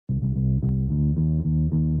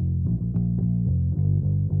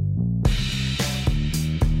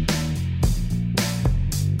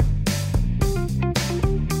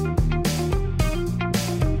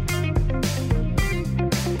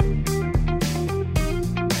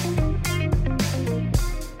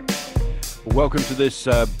Welcome to this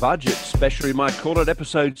budget special, you might call it,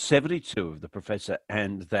 episode 72 of The Professor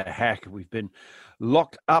and the Hack. We've been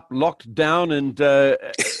locked up, locked down, and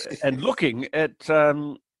looking at,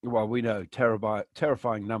 well, we know,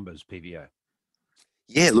 terrifying numbers, PVO.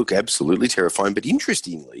 Yeah, look, absolutely terrifying. But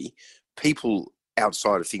interestingly, people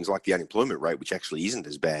outside of things like the unemployment rate, which actually isn't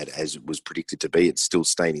as bad as it was predicted to be, it's still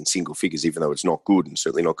staying in single figures, even though it's not good, and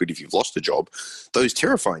certainly not good if you've lost a job. Those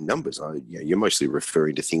terrifying numbers are, you're mostly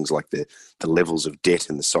referring to things like the levels of debt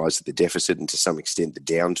and the size of the deficit, and to some extent the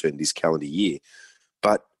downturn this calendar year.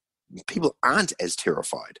 But people aren't as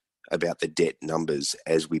terrified about the debt numbers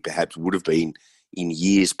as we perhaps would have been in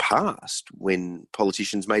years past, when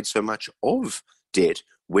politicians made so much of debt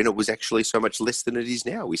when it was actually so much less than it is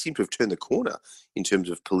now. We seem to have turned the corner in terms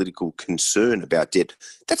of political concern about debt.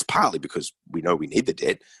 That's partly because we know we need the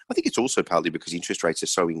debt. I think it's also partly because interest rates are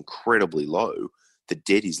so incredibly low. The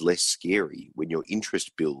debt is less scary when your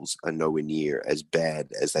interest bills are nowhere near as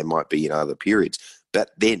bad as they might be in other periods.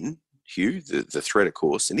 But then, Hugh, the threat, of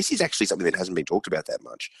course, and this is actually something that hasn't been talked about that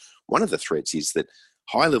much. One of the threats is that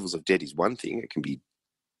high levels of debt is one thing. It can be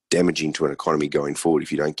damaging to an economy going forward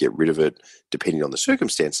if you don't get rid of it, depending on the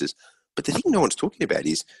circumstances. But the thing no one's talking about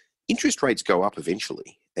is interest rates go up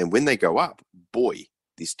eventually. And when they go up, boy,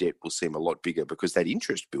 this debt will seem a lot bigger, because that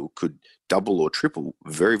interest bill could double or triple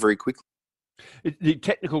very, very quickly. The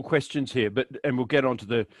technical questions here, and we'll get on to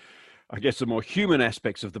the more human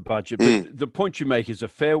aspects of the budget. But the point you make is a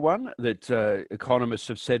fair one, that economists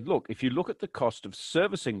have said, look, if you look at the cost of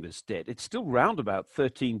servicing this debt, it's still round about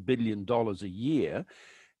 $13 billion a year.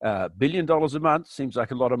 $1 billion a month seems like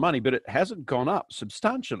a lot of money, but it hasn't gone up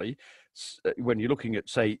substantially when you're looking at,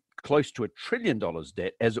 say, close to $1 trillion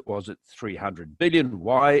debt, as it was at $300 billion.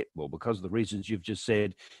 Why? Well, because of the reasons you've just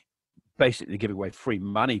said. Basically giving away free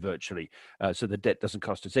money virtually, so the debt doesn't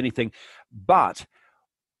cost us anything. But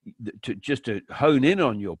to hone in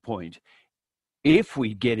on your point, if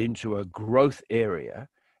we get into a growth area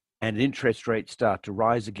and interest rates start to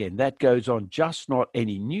rise again, that goes on just not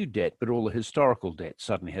any new debt, but all the historical debt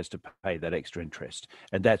suddenly has to pay that extra interest.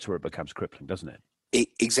 And that's where it becomes crippling, doesn't it?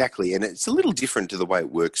 Exactly. And it's a little different to the way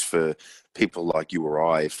it works for people like you or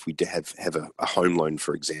I. If we have a home loan,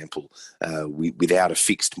 for example, without a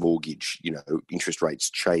fixed mortgage, interest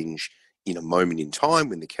rates change in a moment in time.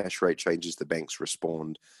 When the cash rate changes, the banks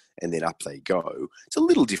respond, and then up they go. It's a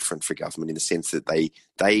little different for government in the sense that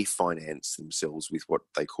they finance themselves with what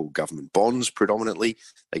they call government bonds predominantly.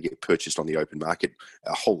 They get purchased on the open market.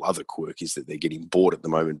 A whole other quirk is that they're getting bought at the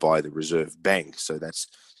moment by the Reserve Bank. So that's,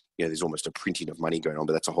 there's almost a printing of money going on,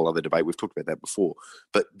 but that's a whole other debate. We've talked about that before.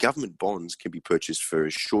 But government bonds can be purchased for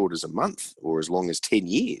as short as a month or as long as 10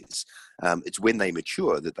 years. It's when they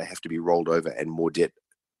mature that they have to be rolled over and more debt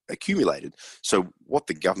accumulated. So what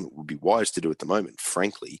the government would be wise to do at the moment,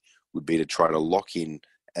 frankly, would be to try to lock in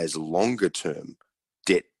as longer term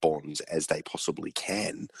debt bonds as they possibly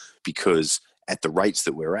can, because at the rates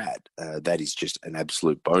that we're at, that is just an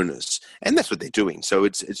absolute bonus. And that's what they're doing. So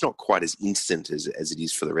it's not quite as instant as it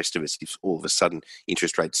is for the rest of us if all of a sudden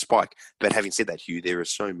interest rates spike. But having said that, Hugh, there are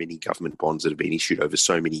so many government bonds that have been issued over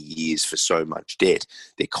so many years for so much debt.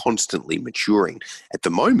 They're constantly maturing. At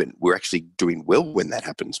the moment, we're actually doing well when that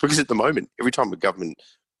happens, because at the moment, every time a government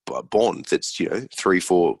bond that's 3,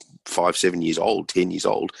 4, 5, 7 years old, 10 years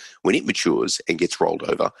old, when it matures and gets rolled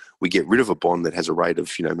over, we get rid of a bond that has a rate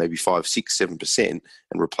of maybe 5, 6, 7% and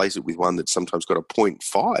replace it with one that's sometimes got a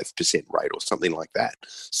 0.5% rate or something like that.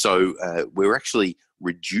 So we're actually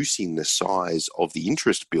reducing the size of the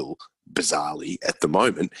interest bill bizarrely at the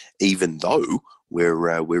moment, even though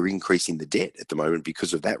we're increasing the debt at the moment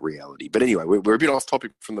because of that reality. But anyway, we're a bit off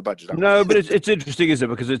topic from the budget. No, but it's interesting, isn't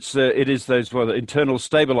it? Because it is those the internal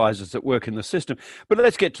stabilizers that work in the system. But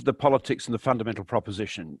let's get to the politics and the fundamental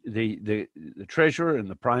proposition. The Treasurer and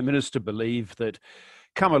the Prime Minister believe that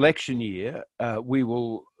come election year, we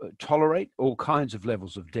will tolerate all kinds of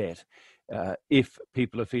levels of debt if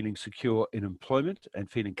people are feeling secure in employment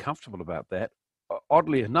and feeling comfortable about that.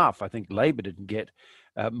 Oddly enough, I think Labor didn't get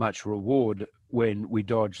much reward when we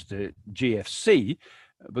dodged the GFC,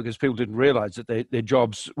 because people didn't realize that their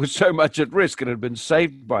jobs were so much at risk and had been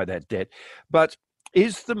saved by that debt. But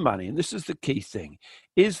is the money, and this is the key thing,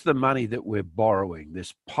 is the money that we're borrowing,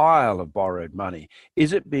 this pile of borrowed money,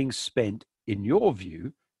 is it being spent, in your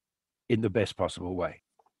view, in the best possible way?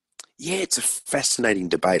 Yeah, it's a fascinating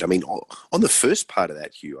debate. I mean, on the first part of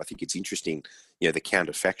that, Hugh, I think it's interesting, the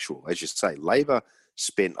counterfactual. As you say, Labor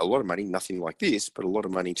spent a lot of money, nothing like this, but a lot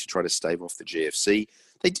of money to try to stave off the GFC.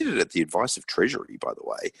 They did it at the advice of Treasury, by the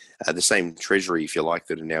way. The same Treasury, if you like,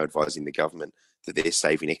 that are now advising the government that they're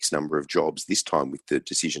saving X number of jobs. This time with the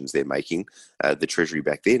decisions they're making, the Treasury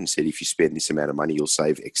back then said if you spend this amount of money, you'll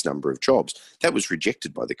save X number of jobs. That was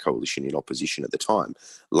rejected by the coalition in opposition at the time.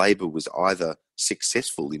 Labor was either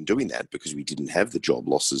successful in doing that because we didn't have the job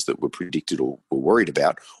losses that were predicted or were worried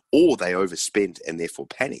about, or they overspent and therefore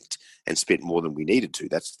panicked and spent more than we needed to.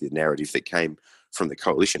 That's the narrative that came from the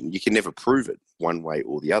coalition. You can never prove it one way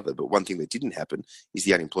or the other, but one thing that didn't happen is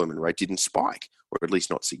the unemployment rate didn't spike, or at least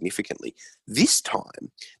not significantly. This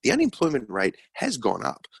time, the unemployment rate has gone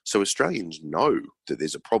up, so Australians know that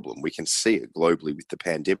there's a problem. We can see it globally with the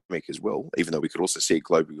pandemic as well, even though we could also see it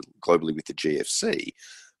globally with the GFC.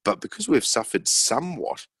 But because we've suffered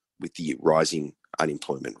somewhat with the rising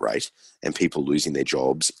unemployment rate and people losing their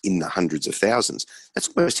jobs in the hundreds of thousands, that's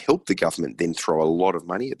almost helped the government then throw a lot of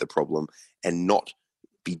money at the problem and not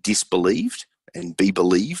be disbelieved and be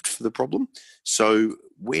believed for the problem. So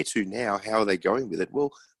where to now? How are they going with it?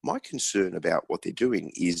 Well, my concern about what they're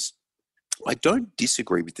doing is I don't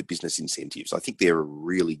disagree with the business incentives. I think they're a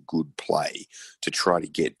really good play to try to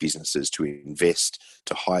get businesses to invest,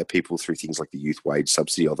 to hire people through things like the youth wage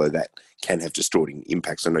subsidy, although that can have distorting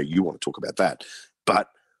impacts. I know you want to talk about that. But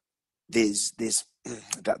there's the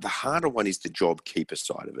harder one is the JobKeeper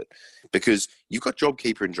side of it, because you've got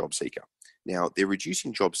JobKeeper and JobSeeker. Now, they're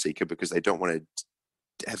reducing JobSeeker because they don't want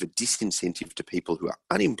to have a disincentive to people who are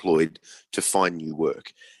unemployed to find new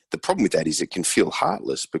work. The problem with that is it can feel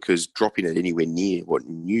heartless, because dropping it anywhere near what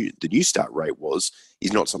the New Start rate was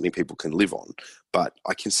is not something people can live on. But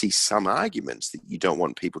I can see some arguments that you don't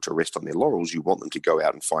want people to rest on their laurels. You want them to go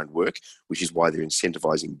out and find work, which is why they're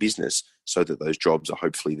incentivising business so that those jobs are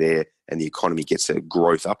hopefully there and the economy gets a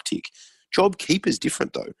growth uptick. JobKeeper is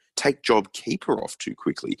different though. Take JobKeeper off too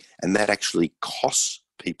quickly and that actually costs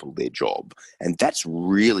people their job. And that's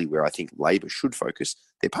really where I think Labor should focus.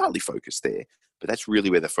 They're partly focused there, but that's really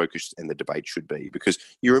where the focus and the debate should be, because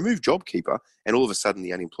you remove JobKeeper and all of a sudden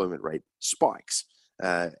the unemployment rate spikes.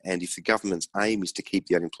 And if the government's aim is to keep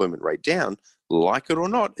the unemployment rate down, like it or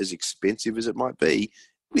not, as expensive as it might be,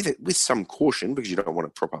 with some caution, because you don't want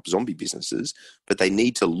to prop up zombie businesses, but they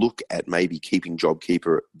need to look at maybe keeping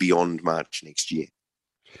JobKeeper beyond March next year.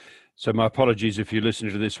 So my apologies if you're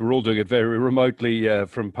listening to this. We're all doing it very remotely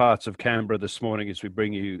from parts of Canberra this morning as we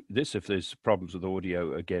bring you this. If there's problems with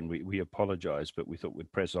audio, again, we apologise, but we thought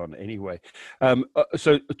we'd press on anyway.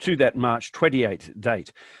 So to that March 28th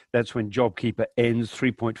date, that's when JobKeeper ends.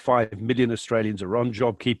 3.5 million Australians are on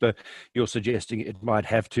JobKeeper. You're suggesting it might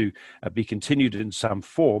have to be continued in some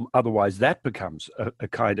form. Otherwise, that becomes a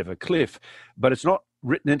kind of a cliff. But it's not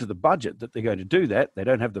written into the budget that they're going to do that. They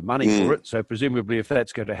don't have the money for it. So presumably if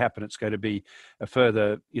that's going to happen, it's going to be a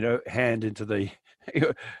further, hand into the,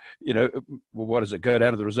 what does it, go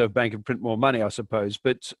down to the Reserve Bank and print more money, I suppose.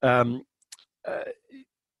 But do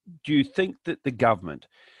you think that the government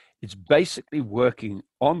is basically working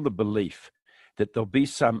on the belief that there'll be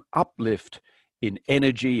some uplift in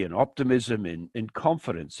energy and optimism, in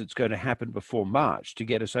confidence that's going to happen before March to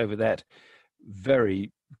get us over that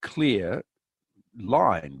very clear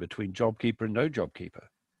line between JobKeeper and no JobKeeper?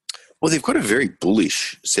 Well, they've got a very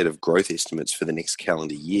bullish set of growth estimates for the next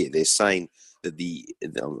calendar year. They're saying that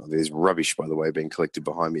there's rubbish, by the way, being collected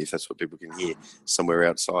behind me, if that's what people can hear, somewhere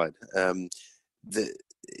outside.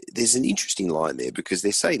 There's an interesting line there, because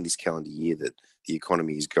they're saying this calendar year that the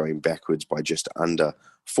economy is going backwards by just under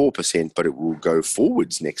 4%, but it will go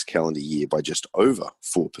forwards next calendar year by just over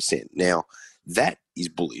 4%. Now, that is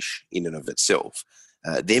bullish in and of itself.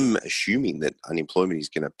 Them assuming that unemployment is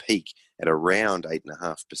going to peak at around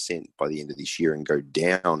 8.5% by the end of this year and go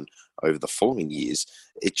down over the following years,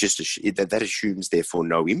 that assumes therefore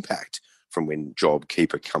no impact from when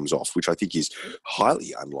JobKeeper comes off, which I think is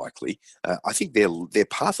highly unlikely. I think their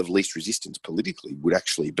path of least resistance politically would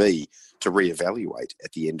actually be to reevaluate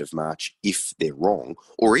at the end of March if they're wrong,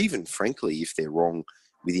 or even, frankly, if they're wrong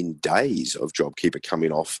within days of JobKeeper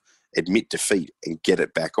coming off, admit defeat and get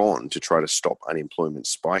it back on to try to stop unemployment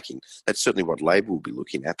spiking. That's certainly what Labor will be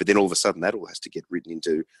looking at. But then all of a sudden that all has to get written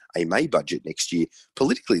into a May budget next year.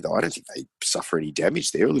 Politically, though, I don't think they suffer any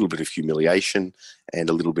damage there. A little bit of humiliation and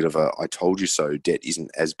a little bit of a I told you so debt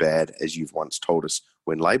isn't as bad as you've once told us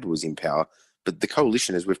when Labor was in power. But the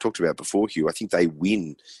coalition, as we've talked about before, Hugh, I think they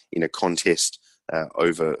win in a contest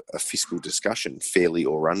over a fiscal discussion, fairly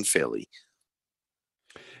or unfairly.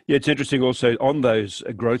 Yeah, it's interesting also on those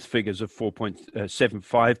growth figures of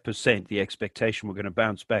 4.75%, the expectation we're going to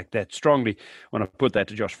bounce back that strongly. When I put that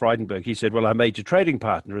to Josh Frydenberg, he said, well, our major trading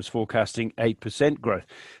partner is forecasting 8% growth.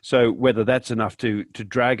 So whether that's enough to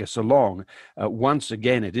drag us along, once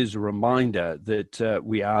again, it is a reminder that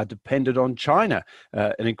we are dependent on China,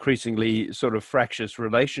 an increasingly sort of fractious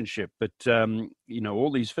relationship. But,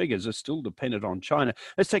 all these figures are still dependent on China.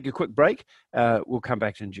 Let's take a quick break. We'll come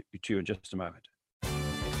back to you in just a moment.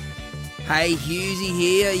 Hey, Hughesy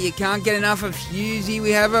here. You can't get enough of Hughesy.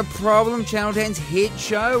 We have a problem. Channel 10's hit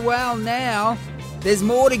show. Well, now there's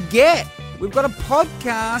more to get. We've got a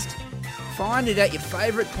podcast. Find it at your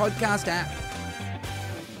favourite podcast app.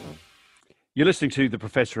 You're listening to The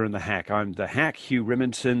Professor and the Hack. I'm the Hack, Hugh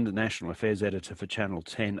Rimmington, the National Affairs Editor for Channel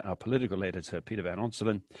 10, our political editor, Peter Van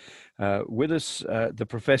Onselen. With us, the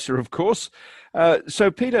Professor, of course. So,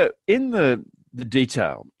 Peter, in the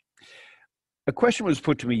detail, a question was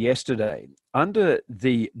put to me yesterday. Under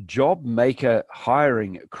the Job Maker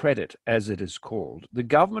Hiring Credit, as it is called, the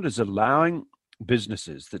government is allowing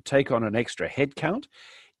businesses that take on an extra headcount.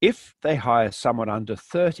 If they hire someone under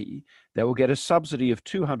 30, they will get a subsidy of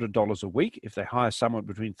 $200 a week. If they hire someone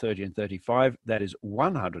between 30 and 35, that is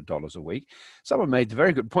 $100 a week. Someone made a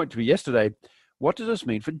very good point to me yesterday. What does this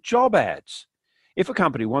mean for job ads? If a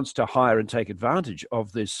company wants to hire and take advantage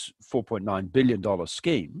of this $4.9 billion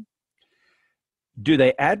scheme, do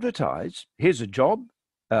they advertise, here's a job,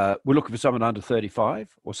 we're looking for someone under 35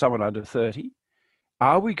 or someone under 30?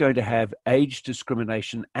 Are we going to have age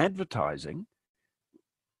discrimination advertising,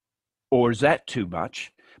 or is that too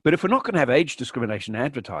much? But if we're not going to have age discrimination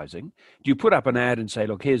advertising, do you put up an ad and say,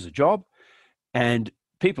 look, here's a job, and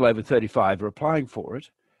people over 35 are applying for it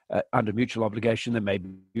under mutual obligation, they may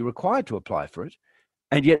be required to apply for it,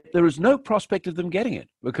 and yet there is no prospect of them getting it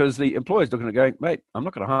because the employer's looking at going, mate, I'm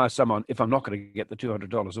not going to hire someone if I'm not going to get the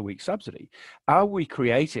 $200 a week subsidy. Are we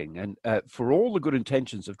creating, and for all the good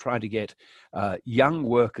intentions of trying to get young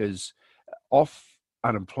workers off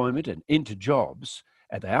unemployment and into jobs,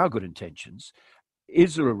 and they are good intentions,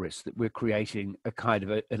 is there a risk that we're creating a kind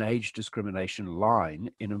of an age discrimination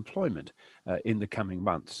line in employment in the coming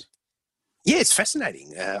months? Yeah, it's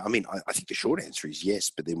fascinating. I think the short answer is yes,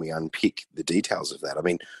 but then we unpick the details of that. I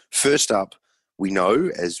mean, first up, we know,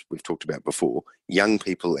 as we've talked about before, young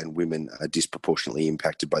people and women are disproportionately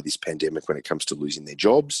impacted by this pandemic when it comes to losing their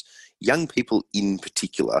jobs. Young people in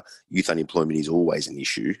particular, youth unemployment is always an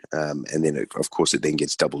issue. And then, of course, it then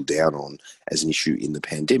gets doubled down on as an issue in the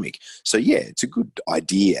pandemic. So, yeah, it's a good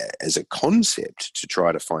idea as a concept to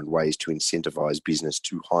try to find ways to incentivize business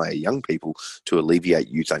to hire young people to alleviate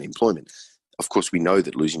youth unemployment. Of course, we know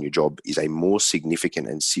that losing your job is a more significant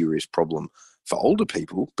and serious problem for older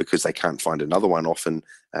people because they can't find another one often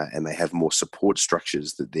and they have more support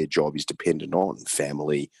structures that their job is dependent on,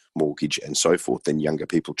 family, mortgage, and so forth, than younger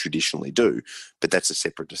people traditionally do. But that's a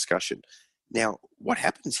separate discussion. Now, what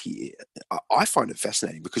happens here, I find it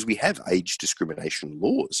fascinating because we have age discrimination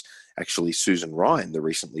laws. Actually, Susan Ryan, the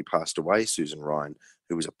recently passed away Susan Ryan,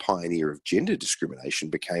 who was a pioneer of gender discrimination,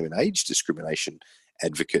 became an age discrimination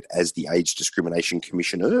advocate as the Age Discrimination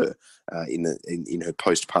Commissioner in her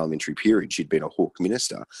post-parliamentary period. She'd been a Hawke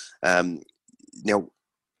minister. Now,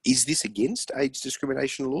 is this against age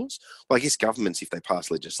discrimination laws? Well, I guess governments, if they pass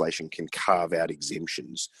legislation, can carve out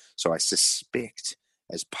exemptions. So I suspect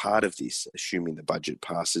as part of this, assuming the budget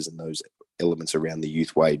passes and those elements around the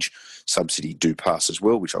youth wage subsidy do pass as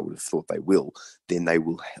well, which I would have thought they will, then they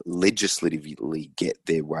will legislatively get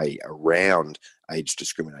their way around age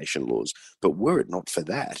discrimination laws. But were it not for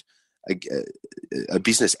that, a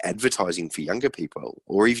business advertising for younger people,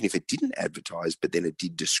 or even if it didn't advertise, but then it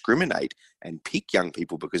did discriminate and pick young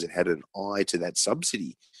people because it had an eye to that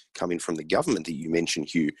subsidy coming from the government that you mentioned,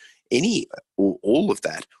 Hugh, any or all of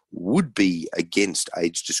that would be against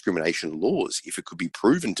age discrimination laws if it could be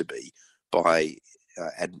proven to be by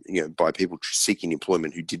people seeking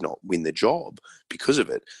employment who did not win the job because of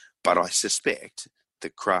it. But I suspect the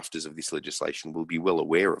crafters of this legislation will be well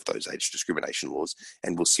aware of those age discrimination laws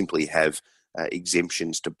and will simply have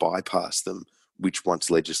exemptions to bypass them, which once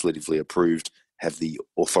legislatively approved have the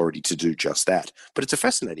authority to do just that. But it's a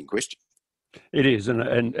fascinating question. It is,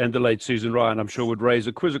 and the late Susan Ryan, I'm sure, would raise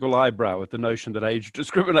a quizzical eyebrow at the notion that age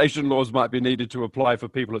discrimination laws might be needed to apply for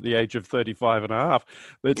people at the age of 35 and a half.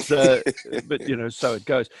 But so it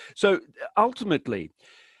goes. So ultimately,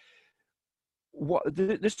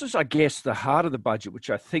 this is, I guess, the heart of the budget, which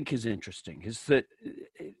I think is interesting, is that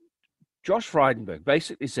Josh Frydenberg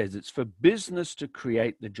basically says it's for business to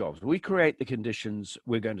create the jobs. We create the conditions,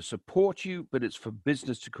 we're going to support you, but it's for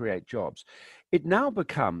business to create jobs. It now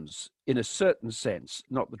becomes, in a certain sense,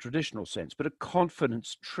 not the traditional sense, but a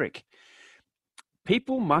confidence trick.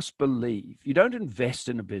 People must believe. You don't invest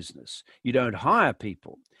in a business, you don't hire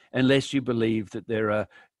people unless you believe that there are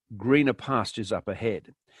greener pastures up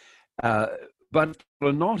ahead. But people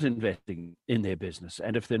are not investing in their business.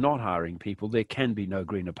 And if they're not hiring people, there can be no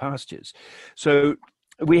greener pastures. So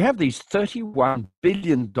we have these $31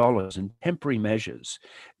 billion in temporary measures.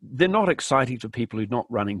 They're not exciting to people who are not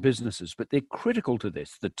running businesses, but they're critical to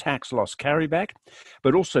this. The tax loss carryback,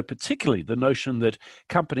 but also particularly the notion that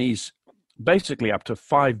companies basically up to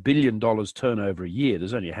 $5 billion turnover a year,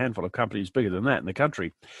 there's only a handful of companies bigger than that in the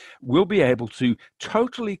country, will be able to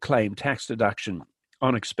totally claim tax deduction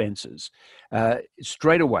on expenses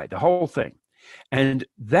straight away, the whole thing. And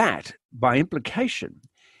that, by implication,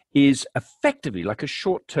 is effectively like a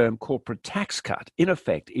short-term corporate tax cut, in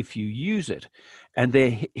effect, if you use it. And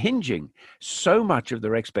they're hinging so much of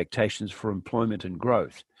their expectations for employment and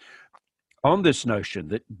growth on this notion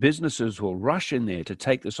that businesses will rush in there to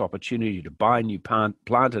take this opportunity to buy new plant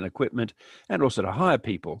and equipment and also to hire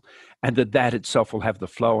people, and that itself will have the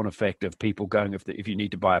flow-on effect of people going, if you need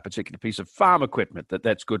to buy a particular piece of farm equipment,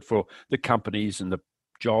 that's good for the companies and the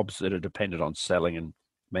jobs that are dependent on selling and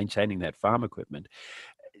maintaining that farm equipment.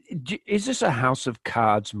 Is this a house of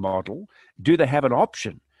cards model? Do they have an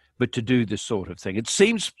option but to do this sort of thing? It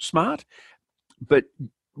seems smart, but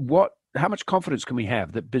how much confidence can we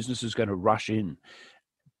have that business is going to rush in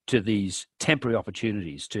to these temporary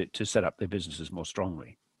opportunities to set up their businesses more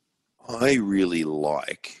strongly? I really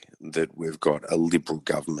like that we've got a Liberal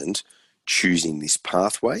government choosing this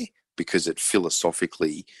pathway, because it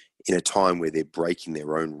philosophically, in a time where they're breaking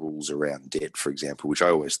their own rules around debt, for example, which I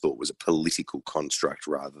always thought was a political construct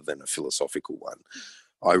rather than a philosophical one,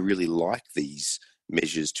 I really like these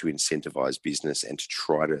measures to incentivize business and to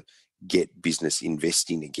try to get business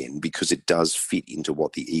investing again, because it does fit into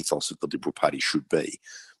what the ethos of the Liberal Party should be.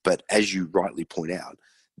 But as you rightly point out,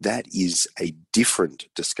 that is a different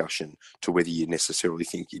discussion to whether you necessarily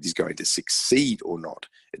think it is going to succeed or not.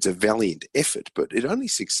 It's a valiant effort, but it only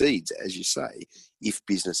succeeds, as you say, if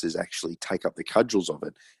businesses actually take up the cudgels of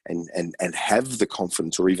it and have the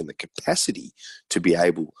confidence or even the capacity to be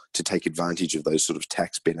able to take advantage of those sort of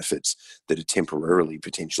tax benefits that are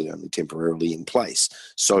potentially only temporarily in place.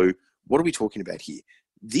 So what are we talking about here?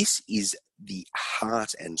 This is the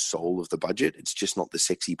heart and soul of the budget. It's just not the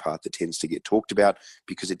sexy part that tends to get talked about,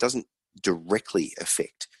 because it doesn't directly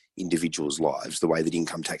affect individuals' lives the way that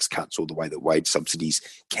income tax cuts or the way that wage subsidies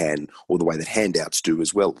can, or the way that handouts do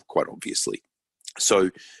as well, quite obviously. So,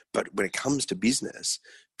 but when it comes to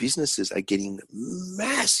businesses are getting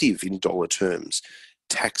massive, in dollar terms,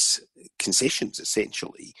 tax concessions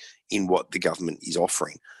essentially in what the government is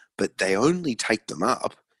offering, but they only take them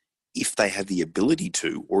up if they have the ability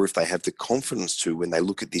to, or if they have the confidence to, when they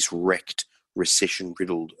look at this wrecked,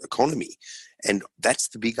 recession-riddled economy. And that's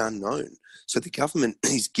the big unknown. So the government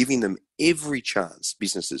is giving them every chance,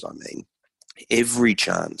 businesses I mean, every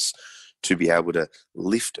chance to be able to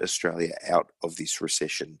lift Australia out of this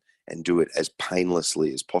recession and do it as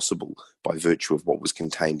painlessly as possible by virtue of what was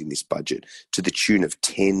contained in this budget, to the tune of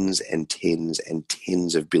tens and tens and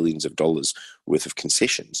tens of billions of dollars worth of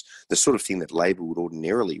concessions, the sort of thing that Labor would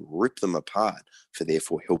ordinarily rip them apart for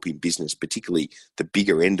therefore helping business, particularly the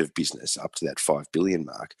bigger end of business, up to that 5 billion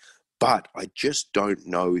mark. But I just don't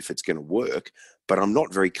know if it's going to work. But I'm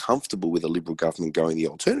not very comfortable with a Liberal government going the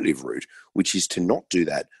alternative route, which is to not do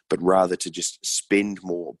that, but rather to just spend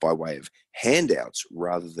more by way of handouts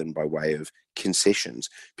rather than by way of concessions,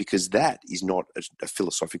 because that is not a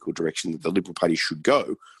philosophical direction that the Liberal Party should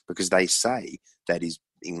go, because they say that is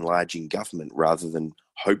enlarging government rather than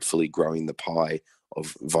hopefully growing the pie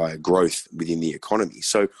via growth within the economy.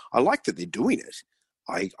 So I like that they're doing it.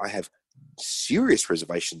 I have serious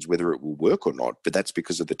reservations whether it will work or not, but that's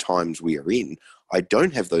because of the times we are in. I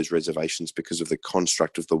don't have those reservations because of the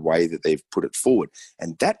construct of the way that they've put it forward.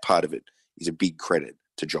 And that part of it is a big credit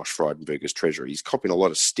to Josh Frydenberg's Treasury. He's copping a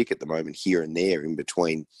lot of stick at the moment here and there in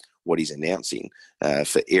between what he's announcing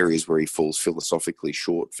for areas where he falls philosophically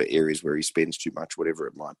short, for areas where he spends too much, whatever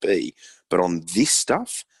it might be. But on this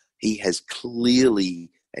stuff, he has clearly,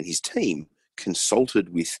 and his team,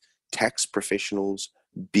 consulted with tax professionals,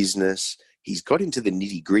 business. He's got into the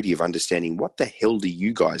nitty-gritty of understanding what the hell do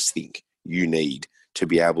you guys think you need to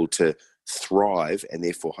be able to thrive and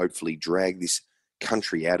therefore hopefully drag this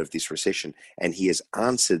country out of this recession, and he has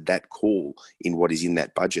answered that call in what is in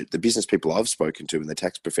that budget. The business people I've spoken to and the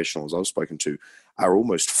tax professionals I've spoken to are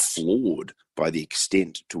almost floored by the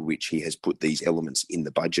extent to which he has put these elements in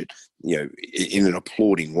the budget, in an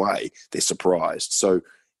applauding way. They're surprised. So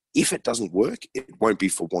if it doesn't work, it won't be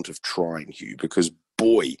for want of trying, Hugh, because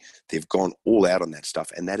boy, they've gone all out on that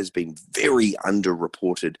stuff, and that has been very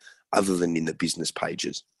underreported other than in the business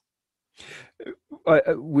pages.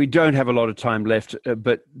 We don't have a lot of time left,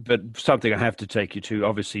 but something I have to take you to.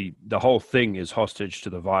 Obviously, the whole thing is hostage to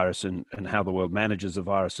the virus and how the world manages the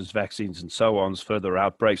viruses, vaccines, and so on, further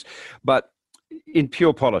outbreaks. But in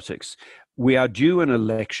pure politics, we are due an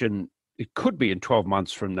election. It could be in 12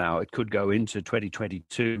 months from now. It could go into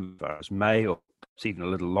 2022, as far as May, or perhaps even a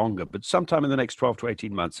little longer. But sometime in the next 12 to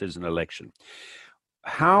 18 months, there's an election.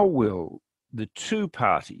 How will the two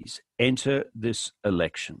parties enter this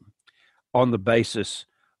election on the basis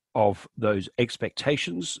of those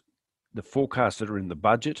expectations, the forecasts that are in the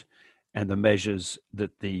budget, and the measures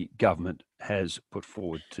that the government has put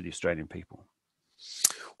forward to the Australian people?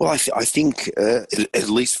 Well, I think at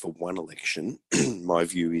least for one election, my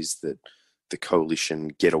view is that the coalition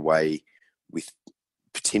get away with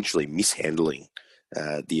potentially mishandling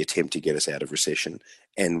the attempt to get us out of recession,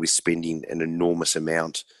 and with spending an enormous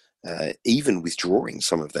amount, even withdrawing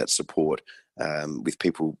some of that support, with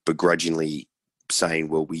people begrudgingly saying,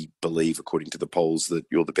 well, we believe, according to the polls, that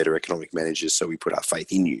you're the better economic managers, so we put our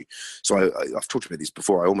faith in you. So I've talked about this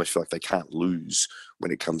before. I almost feel like they can't lose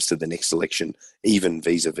when it comes to the next election, even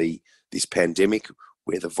vis-a-vis this pandemic,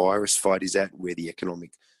 where the virus fight is at, where the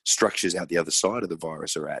economic structures out the other side of the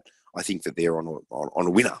virus are at. I think that they're on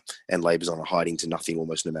a winner, and Labor's on a hiding to nothing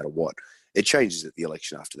almost no matter what. It changes at the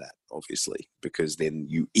election after that, obviously, because then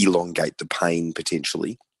you elongate the pain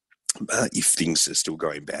potentially if things are still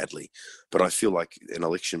going badly. But I feel like an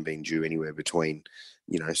election being due anywhere between,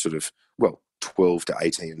 12 to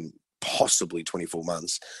 18, possibly 24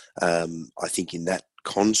 months, I think in that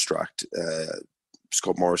construct,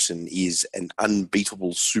 Scott Morrison is an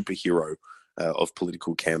unbeatable superhero of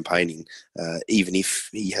political campaigning, even if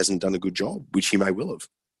he hasn't done a good job, which he may well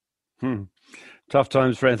have. Tough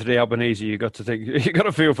times for Anthony Albanese. You got to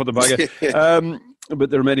feel for the bugger.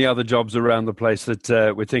 But there are many other jobs around the place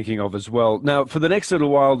that we're thinking of as well. Now, for the next little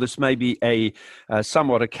while, this may be a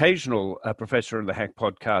somewhat occasional Professor in the Hack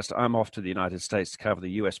podcast. I'm off to the United States to cover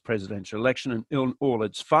the US presidential election and all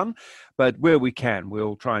its fun. But where we can,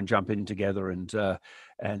 we'll try and jump in together and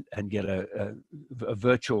get a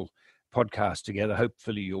virtual podcast together.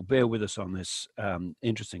 Hopefully, you'll bear with us on this.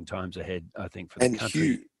 Interesting times ahead, I think, for the country.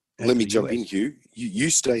 Hugh, let me jump in, Hugh.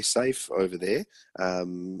 You stay safe over there.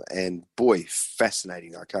 And boy,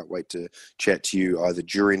 fascinating. I can't wait to chat to you either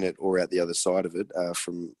during it or out the other side of it,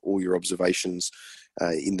 from all your observations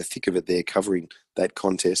in the thick of it there covering that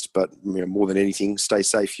contest. But more than anything, stay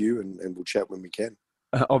safe, Hugh, and we'll chat when we can.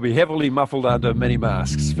 I'll be heavily muffled under many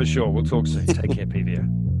masks, for sure. We'll talk soon. Take care,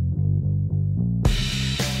 PVO.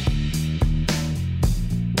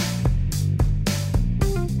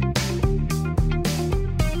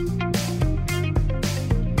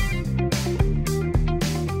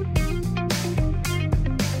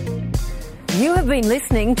 You have been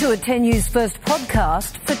listening to a 10 News First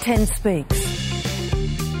podcast for 10 Speaks.